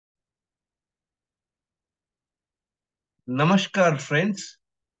Namaskar, friends.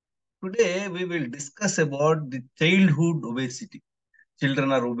 Today we will discuss about the childhood obesity.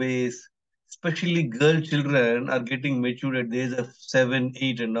 Children are obese, especially girl children are getting matured at the age of 7,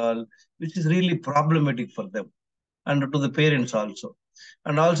 8 and all, which is really problematic for them and to the parents also.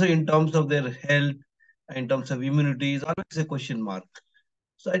 And also in terms of their health, in terms of immunity, is always a question mark.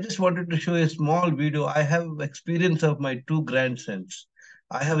 So I just wanted to show a small video. I have experience of my two grandsons.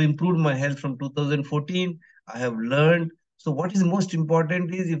 I have improved my health from 2014. I have learned. So what is most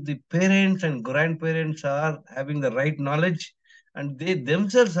important is if the parents and grandparents are having the right knowledge and they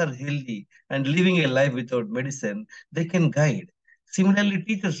themselves are healthy and living a life without medicine, they can guide. Similarly,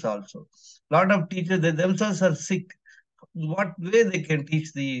 teachers also. A lot of teachers, they themselves are sick, what way they can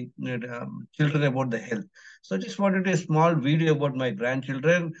teach the children about the health. So I just wanted a small video about my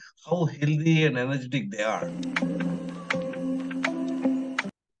grandchildren, how healthy and energetic they are.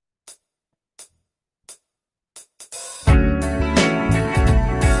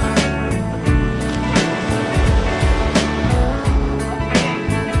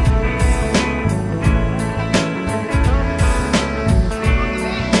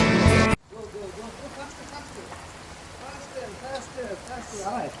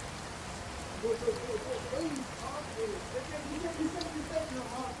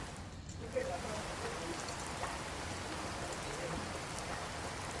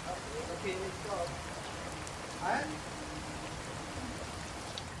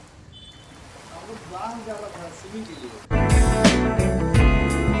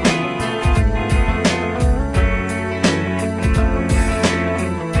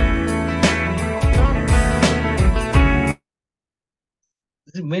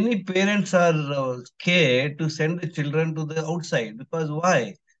 Many parents are scared to send the children to the outside because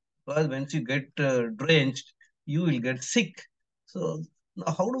why? Because once you get drenched, you will get sick. So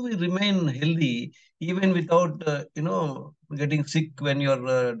now how do we remain healthy even without getting sick when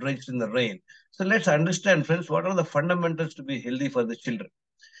you're drenched in the rain? So let's understand, friends, what are the fundamentals to be healthy for the children.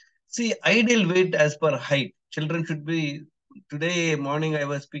 See, ideal weight as per height. Children should be. Today morning, I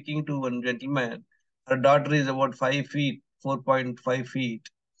was speaking to one gentleman. Her daughter is about 5 feet, 4.5 feet,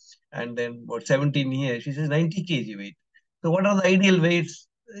 and then about 17 years. She says 90 kg weight. So, what are the ideal weights?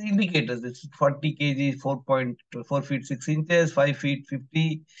 Indicators. It's 40 kg, 4.4 feet, 6 inches, 5 feet,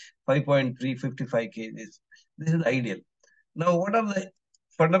 50, 5.3, 55 kgs. This is ideal. Now, what are the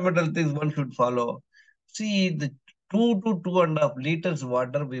fundamental things one should follow? See, the 2 to 2.5 liters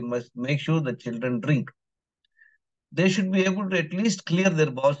water we must make sure the children drink. They should be able to at least clear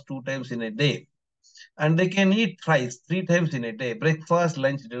their bowels 2 times in a day. And they can eat thrice, 3 times in a day. Breakfast,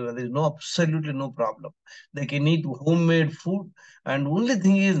 lunch, dinner. There is no absolutely no problem. They can eat homemade food. And only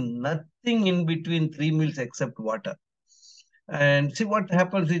thing is nothing in between 3 meals except water. And see what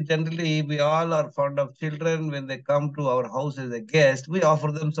happens is generally we all are fond of children. When they come to our house as a guest, we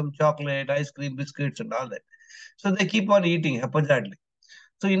offer them some chocolate, ice cream, biscuits, and all that. So they keep on eating haphazardly.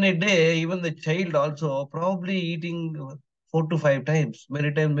 So in a day, even the child also probably eating 4 to 5 times,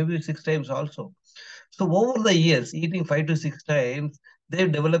 many times, maybe 6 times also. So over the years, eating 5 to 6 times, they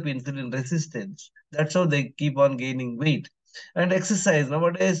develop insulin resistance. That's how they keep on gaining weight. And exercise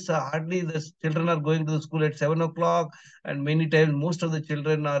nowadays, hardly the children are going to the school at 7 o'clock, and many times most of the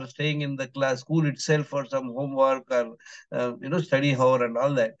children are staying in the class school itself for some homework or study hour and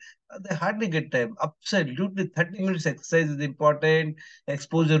all that. They hardly get time. Absolutely, 30 minutes exercise is important.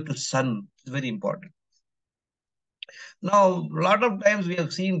 Exposure to sun is very important. Now, a lot of times we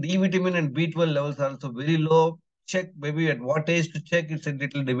have seen D vitamin and B12 levels are also very low. Check maybe at what age to check. It's a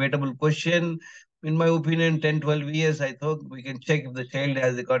little debatable question. In my opinion, 10, 12 years, I thought we can check if the child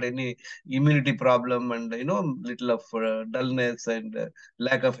has got any immunity problem and, little of dullness and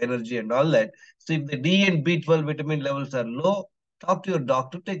lack of energy and all that. So if the D and B12 vitamin levels are low, talk to your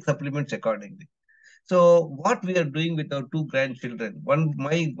doctor, take supplements accordingly. So what we are doing with our two grandchildren,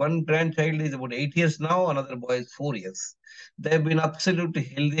 my one grandchild is about 8 years now, another boy is 4 years. They've been absolutely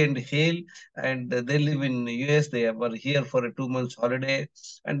healthy and hale, and they live in US. They were here for a 2 months holiday,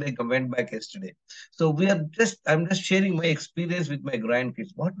 and they went back yesterday. So I'm just sharing my experience with my grandkids.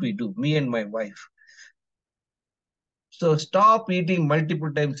 What we do, me and my wife. So stop eating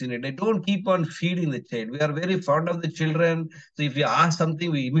multiple times in a day. Don't keep on feeding the child. We are very fond of the children. So if you ask something,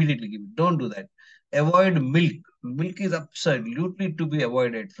 we immediately give it. Don't do that. Avoid milk. Milk is absolutely to be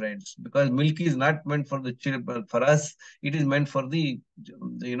avoided, friends, because milk is not meant for the children. For us, it is meant for the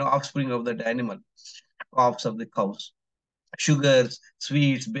offspring of that animal, calves of the cows. Sugars,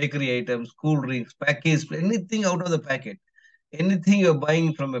 sweets, bakery items, cool drinks, packaged, anything out of the packet. Anything you're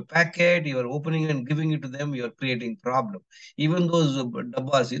buying from a packet, you're opening and giving it to them, you're creating problem. Even those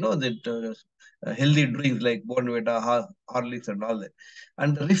dabbas, that healthy drinks like Bonvita, Horlicks, and all that.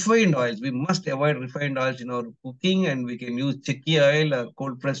 And the refined oils, we must avoid refined oils in our cooking, and we can use chikki oil or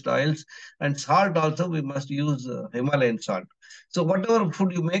cold pressed oils. And salt also, we must use Himalayan salt. So whatever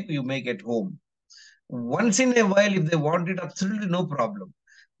food you make at home. Once in a while, if they want it, absolutely no problem.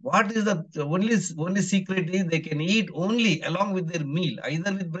 What is the only secret is they can eat only along with their meal,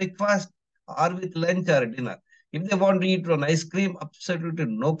 either with breakfast or with lunch or dinner. If they want to eat one ice cream, absolutely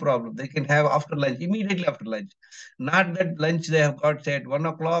no problem. They can have after lunch, immediately after lunch. Not that lunch they have got say at 1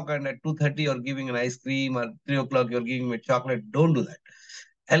 o'clock and at 2:30 you're giving an ice cream or 3 o'clock you're giving me chocolate. Don't do that.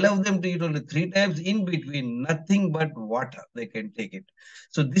 Allow them to eat only 3 times in between, nothing but water. They can take it.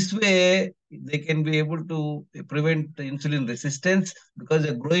 So this way, they can be able to prevent insulin resistance because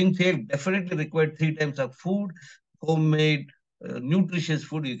a growing child definitely requires 3 times of food, homemade, nutritious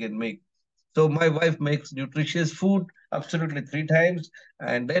food you can make. So my wife makes nutritious food absolutely 3 times,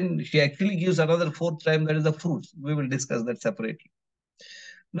 and then she actually gives another fourth time that is the fruits. We will discuss that separately.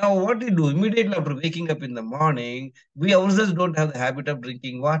 Now, what we do immediately after waking up in the morning, we ourselves don't have the habit of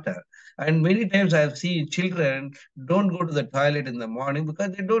drinking water. And many times I have seen children don't go to the toilet in the morning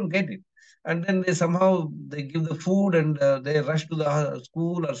because they don't get it. And then they give the food and they rush to the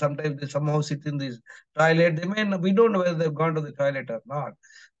school, or sometimes they somehow sit in this toilet. We don't know whether they've gone to the toilet or not.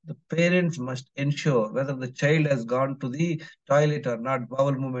 The parents must ensure whether the child has gone to the toilet or not,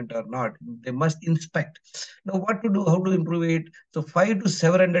 bowel movement or not. They must inspect. Now, what to do, how to improve it? So 5 to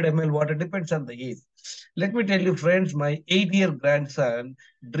 700 ml water depends on the age. Let me tell you, friends, my 8-year grandson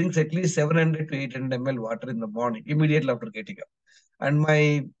drinks at least 700 to 800 ml water in the morning, immediately after getting up. And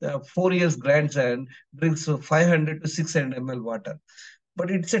my 4 years grandson drinks 500 to 600 ml water. But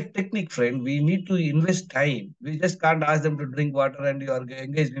it's a technique, friend. We need to invest time. We just can't ask them to drink water and you are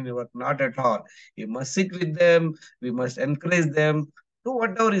engaged in your work. Not at all. You must sit with them. We must encourage them. Do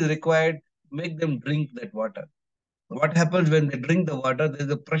whatever is required. Make them drink that water. What happens when they drink the water?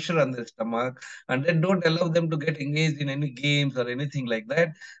 There's a pressure on their stomach, and then don't allow them to get engaged in any games or anything like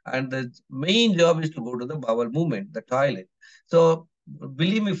that. And the main job is to go to the bowel movement, the toilet. So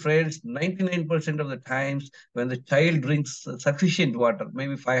believe me, friends, 99% of the times when the child drinks sufficient water,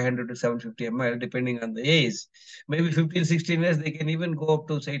 maybe 500 to 750 ml, depending on the age, maybe 15, 16 years, they can even go up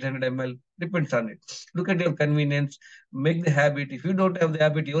to 800 ml, depends on it. Look at your convenience, make the habit. If you don't have the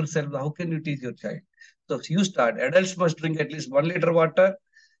habit yourself, how can you teach your child? So you start. Adults must drink at least 1 liter water,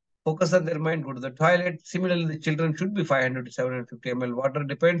 focus on their mind, go to the toilet. Similarly, the children should be 500 to 750 ml water,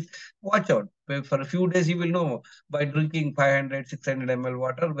 depends. Watch out. For a few days, you will know by drinking 500, 600 ml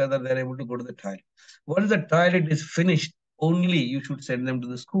water whether they're able to go to the toilet. Once the toilet is finished, only you should send them to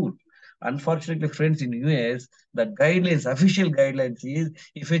the school. Unfortunately, friends, in US, the guidelines, official guidelines is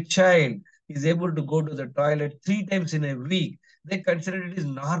if a child is able to go to the toilet 3 times in a week, they consider it is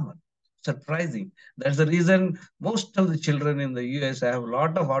normal. Surprising. That's the reason most of the children in the US have a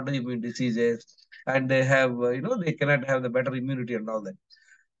lot of autoimmune diseases, and they have, they cannot have the better immunity and all that.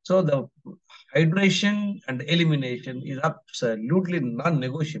 So the hydration and elimination is absolutely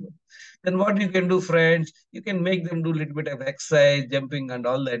non-negotiable. Then what you can do, friends, you can make them do a little bit of exercise, jumping and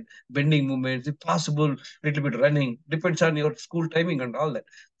all that, bending movements, if possible, little bit running, depends on your school timing and all that.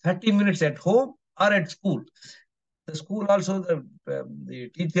 30 minutes at home or at school. The school also, the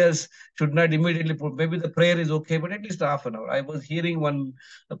teachers should not immediately put, maybe the prayer is okay, but at least half an hour. I was hearing one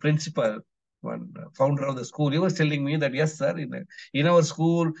principal, one founder of the school, he was telling me that, yes, sir, in our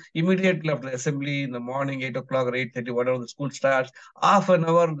school, immediately after assembly in the morning, 8 o'clock or 8:30, whatever the school starts, half an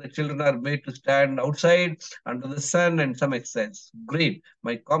hour, the children are made to stand outside under the sun and some exercise. Great.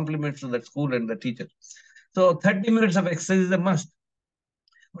 My compliments to the school and the teacher. So 30 minutes of exercise is a must.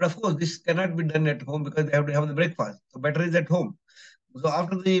 But of course, this cannot be done at home because they have to have the breakfast. So better is at home. So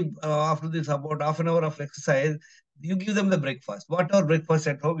after this about half an hour of exercise, you give them the breakfast. Whatever breakfast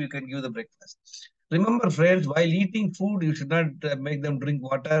at home, you can give the breakfast. Remember, friends, while eating food, you should not make them drink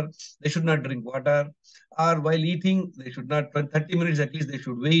water. They should not drink water. Or while eating, they should not, 30 minutes at least, they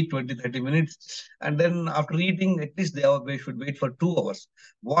should wait 20, 30 minutes. And then after eating, at least they should wait for 2 hours.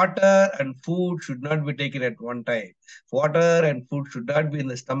 Water and food should not be taken at one time. Water and food should not be in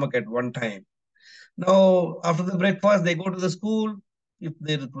the stomach at one time. Now, after the breakfast, they go to the school. If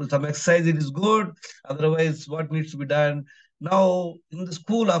there is some exercise, it is good. Otherwise, what needs to be done? Now, in the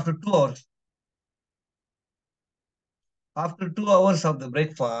school, after 2 hours of the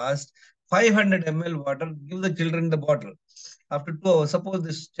breakfast, 500 ml water, give the children the bottle. After 2 hours, suppose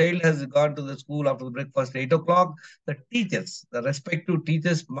this child has gone to the school after the breakfast 8 o'clock, the respective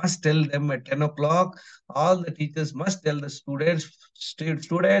teachers must tell them at 10 o'clock, all the teachers must tell the students,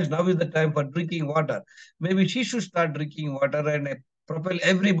 now is the time for drinking water. Maybe she should start drinking water and propel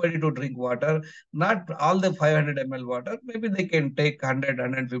everybody to drink water, not all the 500 ml water. Maybe they can take 100,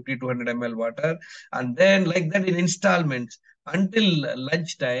 150, 200 ml water, and then like that in installments until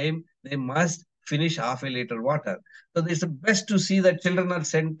lunchtime, they must finish half a liter water. So it's best to see that children are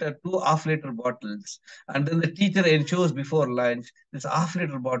sent two half-liter bottles, and then the teacher ensures before lunch this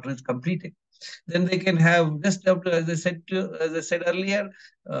half-liter bottle is completed. Then they can have just after, as I said earlier,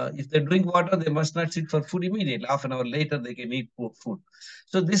 if they drink water, they must not sit for food immediately. Half an hour later, they can eat food.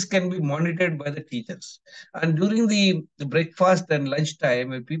 So this can be monitored by the teachers. And during the breakfast and lunchtime,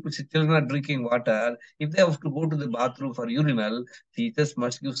 when people see children are drinking water, if they have to go to the bathroom for urinal, teachers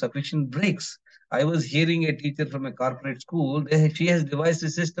must give sufficient breaks. I was hearing a teacher from a corporate school. She has devised a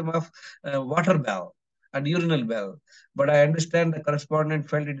system of water bell and urinal bell. But I understand the correspondent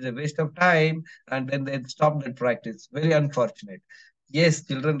felt it is a waste of time and then they stopped that practice. Very unfortunate. Yes,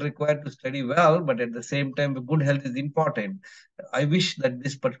 children require to study well, but at the same time, good health is important. I wish that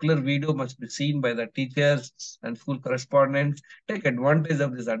this particular video must be seen by the teachers and school correspondents. Take advantage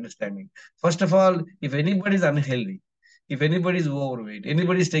of this understanding. First of all, if anybody is unhealthy, if anybody is overweight,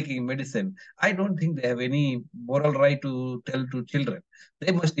 anybody is taking medicine, I don't think they have any moral right to tell to children.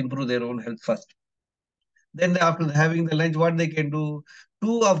 They must improve their own health first. Then after having the lunch, what they can do,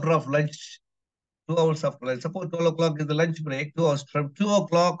 2 hours of lunch, 2 hours after lunch. Suppose 12 o'clock is the lunch break, 2 hours from 2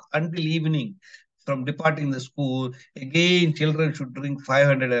 o'clock until evening. From departing the school, again, children should drink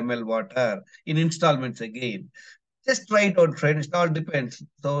 500 ml water in installments again. Just try it out, friends. It all depends.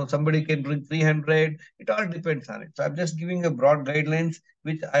 So somebody can drink 300. It all depends on it. So I'm just giving a broad guidelines,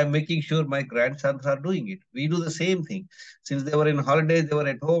 which I'm making sure my grandsons are doing it. We do the same thing. Since they were in holidays, they were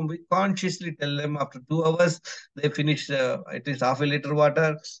at home. We consciously tell them after 2 hours, they finish at least half a liter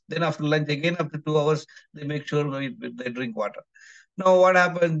water. Then after lunch, again after 2 hours, they make sure they drink water. Now, what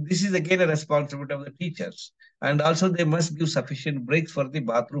happens? This is again a responsibility of the teachers. And also, they must give sufficient breaks for the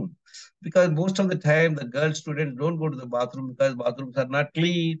bathroom. Because most of the time, the girl students don't go to the bathroom because bathrooms are not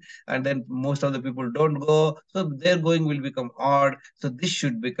clean. And then most of the people don't go. So, their going will become odd. So, this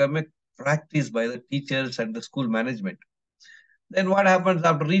should become a practice by the teachers and the school management. Then what happens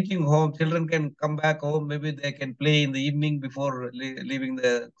after reaching home? Children can come back home. Maybe they can play in the evening before leaving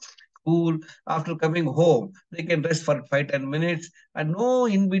the school. After coming home, they can rest for 5, 10 minutes and no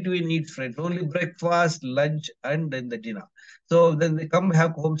in between eats, friends. Only breakfast, lunch, and then the dinner. So then they come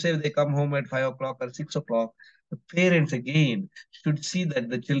have home safe. They come home at 5 o'clock or 6 o'clock. The parents again should see that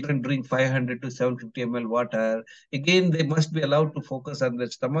the children drink 500 to 750 ml water. Again, they must be allowed to focus on their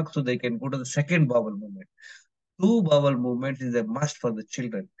stomach so they can go to the second bowel movement. Two bowel movements is a must for the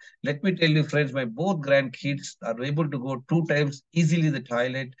children. Let me tell you, friends, my both grandkids are able to go 2 times easily the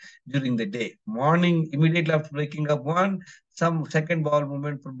toilet during the day. Morning, immediately after waking up, one, some second bowel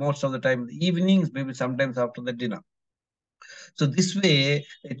movement for most of the time. The evenings, maybe sometimes after the dinner. So this way,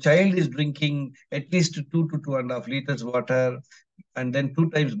 a child is drinking at least 2 to 2.5 liters water, and then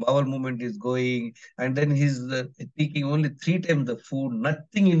 2 times bowel movement is going, and then he's taking only 3 times the food,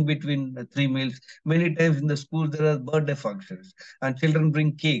 nothing in between the 3 meals. Many times in the school there are birthday functions, and children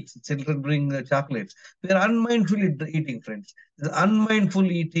bring cakes, children bring chocolates. We are unmindfully eating, friends. The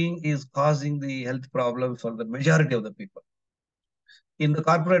unmindful eating is causing the health problems for the majority of the people. In the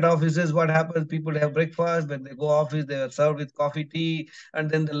corporate offices, what happens? People have breakfast. When they go office, they are served with coffee, tea, and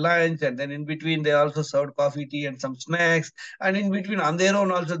then the lunch, and then in between they also served coffee, tea, and some snacks. And in between, on their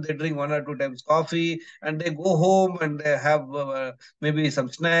own, also they drink 1 or 2 times coffee, and they go home and they have maybe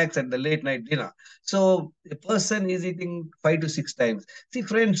some snacks and the late night dinner. So a person is eating 5 to 6 times. See,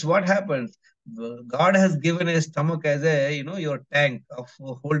 friends, what happens? God has given a stomach as a your tank of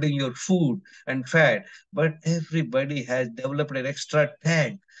holding your food and fat, but everybody has developed an extra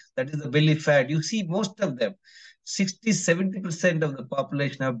tank, that is the belly fat. You see, most of them, 60-70% of the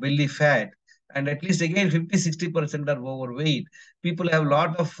population have belly fat, and at least again 50-60% are overweight. People have a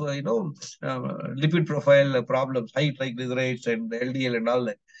lot of lipid profile problems, high triglycerides and LDL and all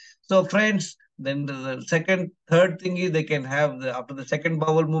that. So friends, then the second third thing is they can have after the second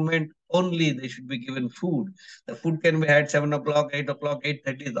bowel movement only they should be given food. The food can be had 7 o'clock, 8 o'clock,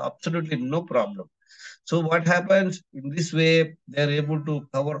 8:30 is absolutely no problem. So what happens in this way, they are able to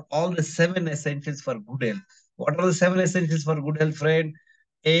cover all the seven essentials for good health. What are the seven essentials for good health, friend?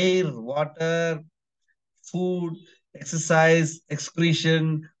 Air, water, food, exercise,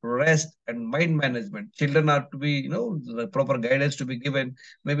 excretion, rest, and mind management. Children are to be, the proper guidance to be given.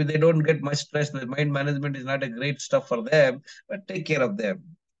 Maybe they don't get much stress. The mind management is not a great stuff for them, but take care of them.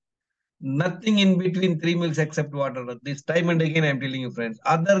 Nothing in between 3 meals except water. This time and again, I'm telling you, friends,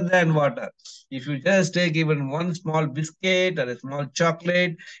 other than water. If you just take even one small biscuit or a small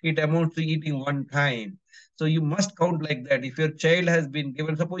chocolate, it amounts to eating one time. So you must count like that. If your child has been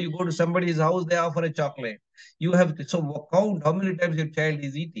given, suppose you go to somebody's house, they offer a chocolate. You have to, so count how many times your child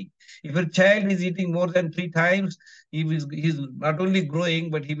is eating. If your child is eating more than 3 times, he's not only growing,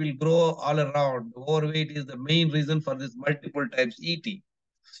 but he will grow all around. Overweight is the main reason for this multiple times eating.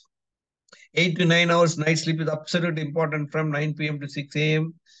 8 to 9 hours night sleep is absolutely important from 9 p.m. to 6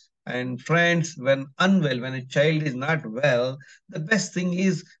 a.m. And friends, when unwell, when a child is not well, the best thing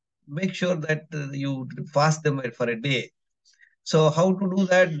is make sure that you fast them for a day. So how to do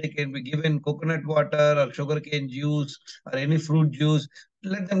that? They can be given coconut water or sugarcane juice or any fruit juice.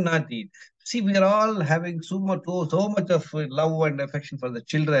 Let them not eat. See, we are all having so much of love and affection for the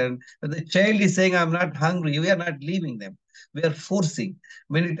children. When the child is saying, "I'm not hungry," we are not leaving them. We are forcing.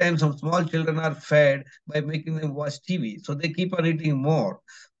 Many times, some small children are fed by making them watch TV, so they keep on eating more.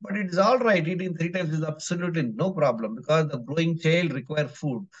 But it is all right. Eating 3 times is absolutely no problem because the growing child requires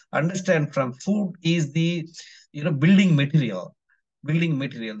food. Understand, from food is the building material,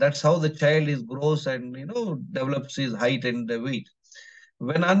 that's how the child is grows and develops his height and the weight.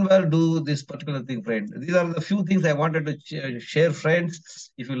 When unwell, do this particular thing, friend. These are the few things I wanted to share,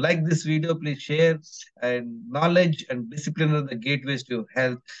 friends. If you like this video, please share. And knowledge and discipline are the gateways to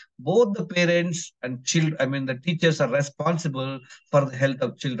health. Both the parents and children, I mean the teachers, are responsible for the health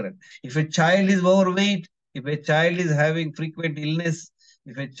of children. If a child is overweight, if a child is having frequent illness,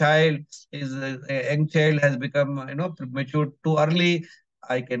 if a child is a young child has become mature too early,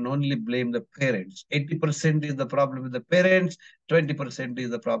 I can only blame the parents. 80% is the problem with the parents, 20%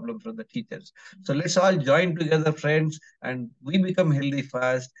 is the problem for the teachers. So let's all join together, friends, and we become healthy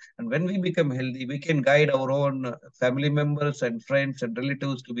fast. And when we become healthy, we can guide our own family members and friends and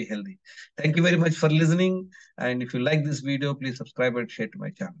relatives to be healthy. Thank you very much for listening. And if you like this video, please subscribe and share to my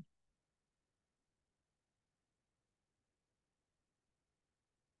channel.